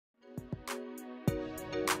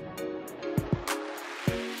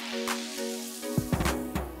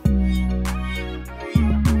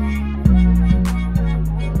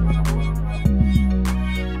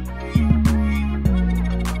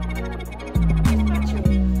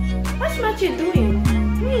Matthew doing?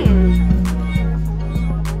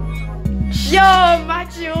 Yo,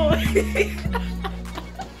 Matthew!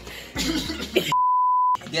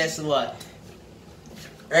 Guess what?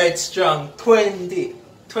 Earth Strong 20,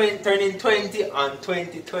 turning 20 on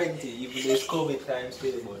 2020. Even though it's COVID time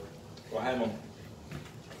still, but Hi, Mom.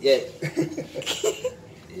 yeah.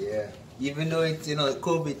 Yeah. Even though it's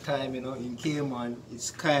COVID time, in Cayman,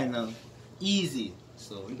 it's kind of easy.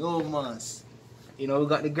 So no mask. We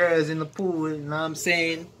got the girls in the pool. You know what I'm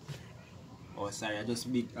saying? Oh, sorry, I just a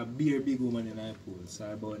big woman in the pool.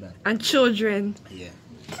 Sorry about that. And children. Yeah.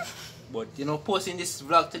 But posting this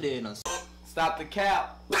vlog today, Stop the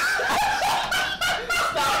cap.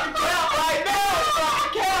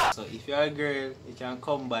 So if you're a girl, you can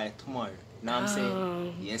come by tomorrow. You know what I'm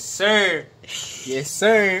saying? Yes, sir. Yes,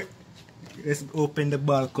 sir. Let's open the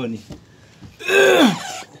balcony.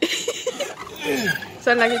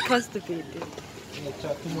 Sound like you're constipated. Yeah,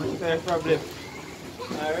 chat too much, no problem.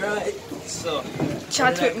 Alright, so.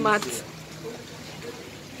 Chat with Matt.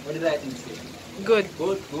 What did I think say? Good.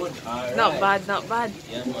 Good. Alright. Not bad, not bad.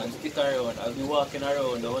 Yeah, man, stick around. I'll be walking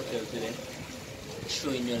around the hotel today,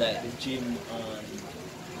 showing you like the gym and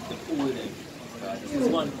the pool then. This is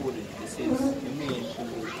one pool then. This is the main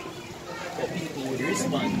pool for people with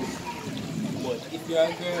wristbands. But if you're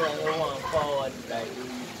a girl and you want forward like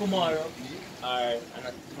tomorrow or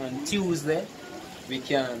on Tuesday, we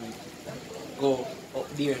can go up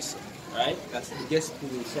there, so, right? That's the guest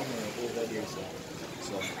pool somewhere over there, so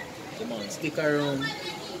come on, stick around.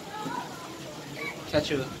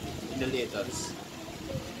 Catch you in the latest.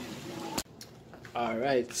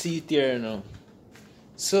 Alright, see it here now.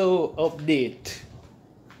 So, update.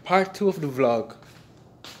 Part 2 of the vlog.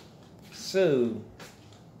 So,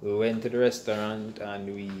 we went to the restaurant and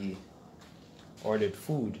we ordered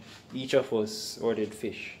food. Each of us ordered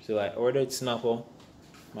fish. So I ordered snapper,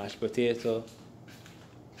 mashed potato.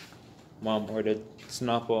 Mom ordered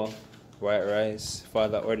snapper, white rice.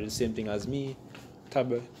 Father ordered the same thing as me.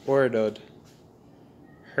 Tabby ordered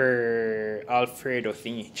her Alfredo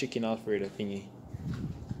thingy, chicken Alfredo thingy.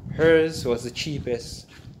 Hers was the cheapest,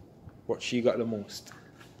 but she got the most.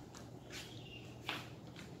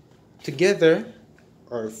 Together,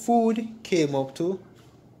 our food came up to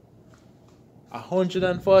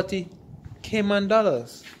 140 Cayman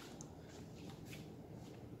dollars.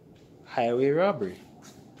 Highway robbery.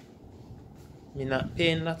 Me not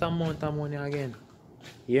paying that amount of money again.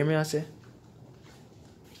 You hear me I say?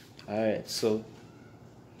 Alright, so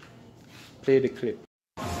play the clip.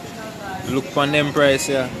 Look on them price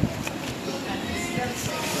here.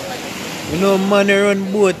 Money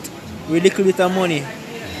run boat with little bit of money.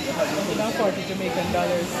 Jamaican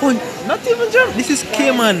dollars. Oh, not even Jamaican. This is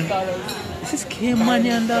Cayman. This is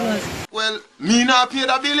Caymanian dollars. Well, me not pay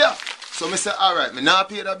the bill yeah. So me say, alright, me not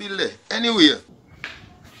pay the bill there. Anyway.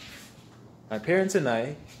 My parents and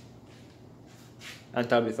I, and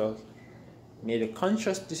Tabitha, made a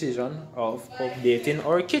conscious decision of updating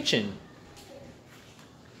our kitchen.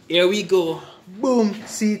 Here we go. Boom.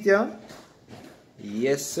 See it, yeah?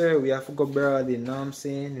 Yes, sir. We have to go abroad, you know what I'm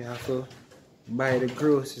saying? We have to buy the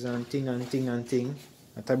groceries and thing.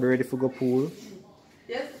 And Tabby ready for go pool.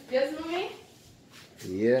 Yes, mommy?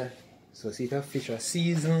 Yeah. So see the fish are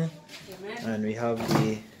seasoned. And we have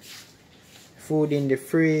the food in the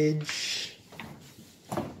fridge.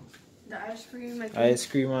 The ice cream. Ice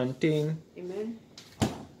cream and thing. Amen.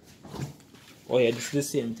 Oh yeah, this is the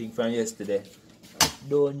same thing from yesterday.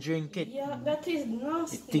 Don't drink it. Yeah, that is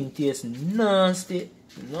nasty. The thing tastes nasty.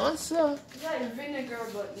 No, sir. It's like vinegar,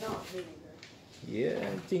 but not vinegar. Yeah,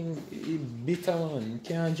 I think it's bitter, man. You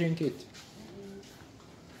can't drink it.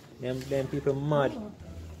 Them people mad.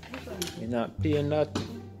 You're not paying that.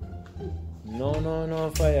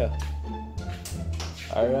 No, fire.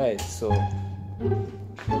 Alright, so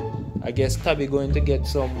I guess Tabby going to get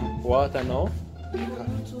some water now.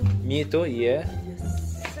 Me too, yeah.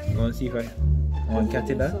 Yes. Go and see if I want to catch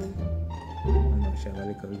that.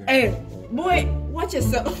 Hey, boy, watch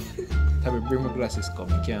yourself. Tabby, bring my glasses, come.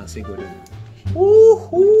 You can't say good.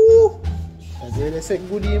 Woohoo! And then they say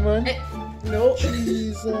goodie, man. Hey, no.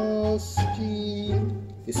 Jesus,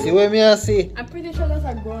 you see what me I say? I'm pretty sure that's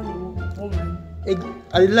a grown woman.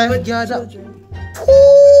 I like gather.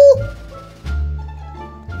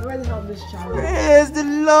 Where the hell this child? Praise the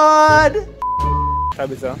Lord.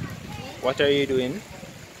 Tabitha, what are you doing?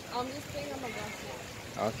 I'm just playing on my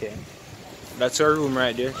glasses. Okay. That's your room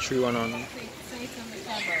right there, 311.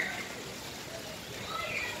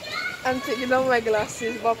 I'm taking off my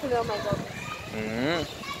glasses, but putting on my glasses.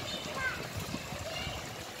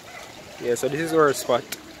 Yeah, so this is our spot.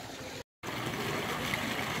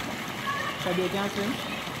 Shall we dance in?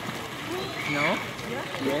 No?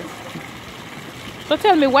 Yes. So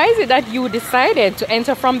tell me, why is it that you decided to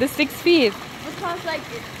enter from the 6 feet? Because like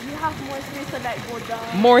you have more space to like go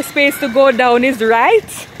down. More space to go down is right.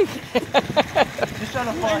 Just trying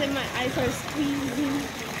to And find. then my eyes are squeezing.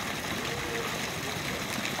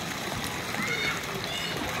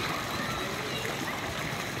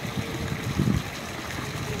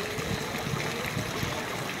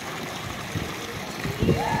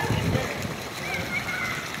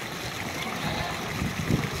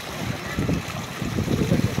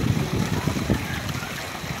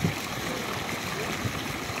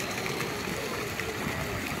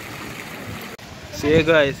 See you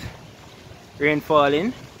guys. Rain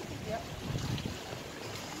falling.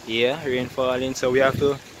 Yeah, rain falling, so we have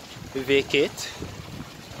to vacate.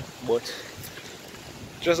 But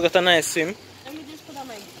just got a nice swim. Let me just put on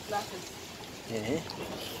my glasses. Yeah.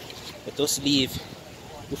 Let us leave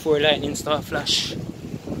before lightning start flash.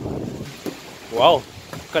 Wow,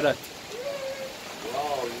 look at that.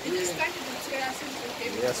 It just started to tear as soon as it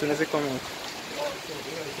came. Yeah, as soon as it come out.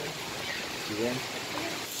 Yeah.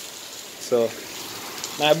 So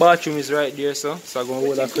my bathroom is right there, so I'm gonna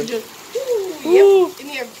hold that quick. Yep, in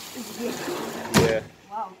here. It's good. Yeah.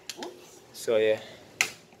 Wow. Oops. So yeah.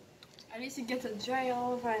 At least you get to dry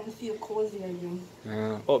over and feel cozy again.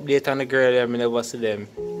 Update on the girl, I never see them.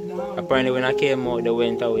 No. Apparently when I came out, they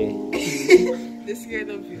went away. They're scared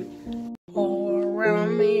of you. All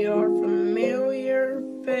around me are familiar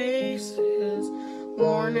faces,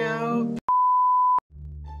 worn out.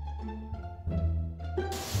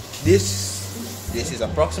 This is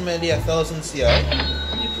approximately 1,000 CI.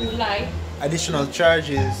 You lie. Additional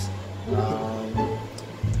charges.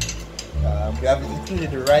 We haven't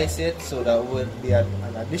included the rice yet, so that would be an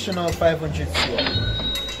additional 500 CI.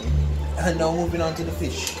 And now moving on to the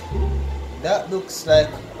fish. That looks like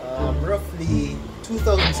roughly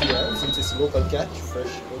 2,000 CI since it's local catch, fresh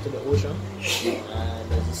out of the ocean.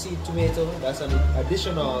 And as you see, tomato, that's an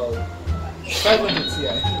additional 500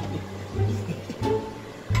 CI.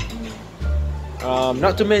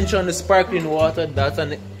 Not to mention the sparkling water, that's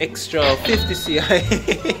an extra 50 CI.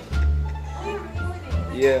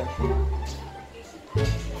 Yeah.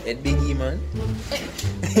 That biggie, man.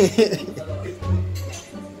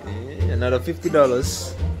 Yeah, another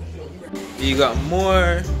 $50. You got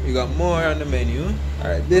more on the menu.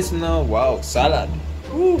 Alright, this now, wow, salad.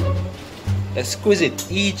 Woo.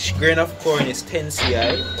 Exquisite. Each grain of corn is 10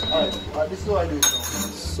 CI. Alright, this is what I do now.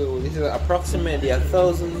 So this is approximately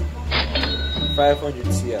 1,500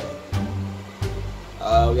 CI.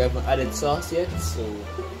 We haven't added sauce yet, so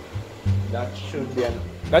that should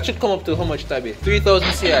come up to how much, Tabby?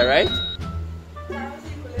 3,000 CI, right?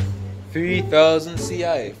 3,000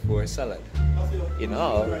 CI for a salad. In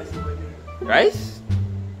all. Rice?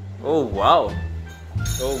 Oh wow.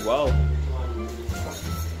 Oh wow.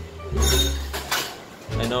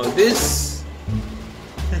 And now this.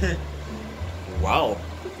 Wow.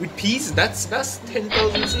 With peas, that's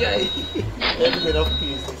 10,000 CI. Every grain of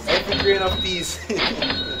peas. Every grain of peas.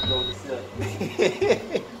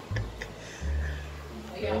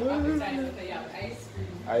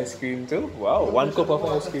 Ice cream too? Wow, 1 cup of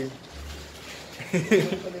ice cream.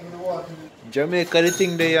 Jamaica, the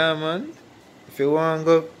thing there, man. If you want to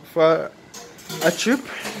go for a trip,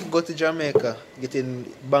 go to Jamaica. Get in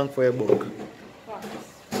bang for your buck.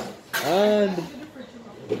 And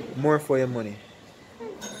more for your money.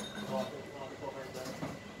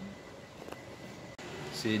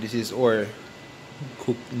 See, this is our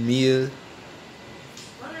cooked meal.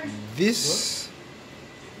 This,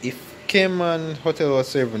 if Cayman Hotel was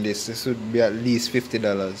serving this would be at least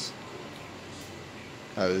 $50.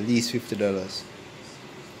 At least $50.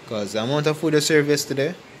 Because the amount of food they served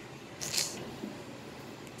yesterday, it's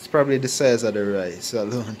probably the size of the rice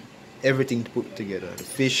alone. Everything put together. The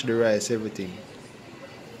fish, the rice, everything.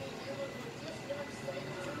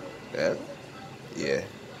 Well, yeah.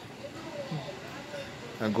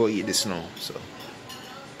 I'll go eat this now, so.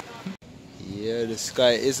 Yeah, the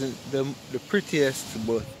sky isn't the prettiest,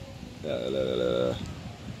 but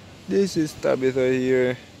this is Tabitha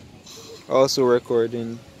here, also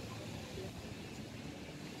recording.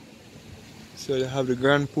 So they have the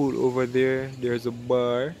grand pool over there. There's a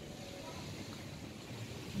bar.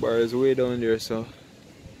 Bar is way down there, so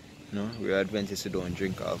no, we're Adventists who don't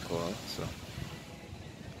drink alcohol, so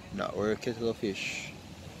not we're a kettle of fish.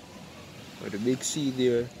 With the big sea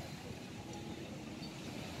there,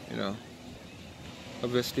 you know.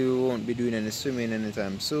 Obviously we won't be doing any swimming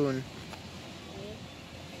anytime soon.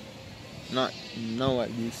 Not now at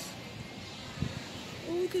least.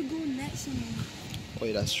 Oh, we could go next one. Oh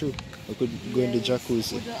yeah, that's true. We could go in the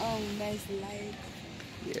jacuzzi. With the nice light.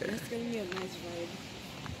 Yeah. It's gonna be a nice ride.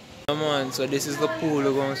 Come on, so this is the pool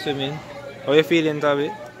we're going swimming. How you feeling,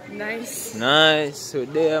 Tabby? Nice. Nice. We're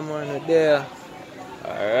there, man. We're there.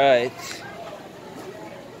 Alright.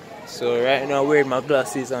 So right now, wearing my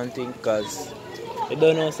glasses and things because I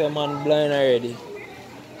don't know say man blind already.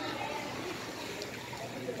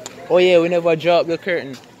 Oh yeah, we never dropped the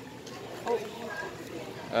curtain. Oh.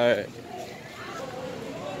 Alright.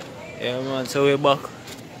 Yeah, man. So we're back.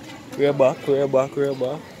 We're back.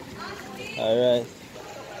 Alright.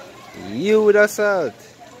 You with us out.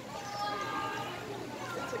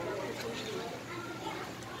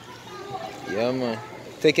 Yeah, man.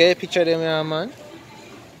 Take a picture of them, yeah, man.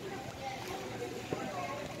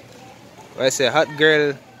 I say hot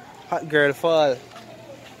girl fall.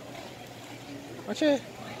 Watch it.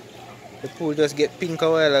 The pool just get pink a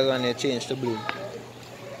while ago and they change to blue.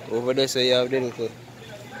 Over there, so you have the little.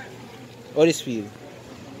 How this feel?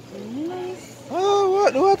 Nice. Oh,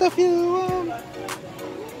 what? The water feel warm.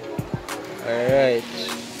 Alright.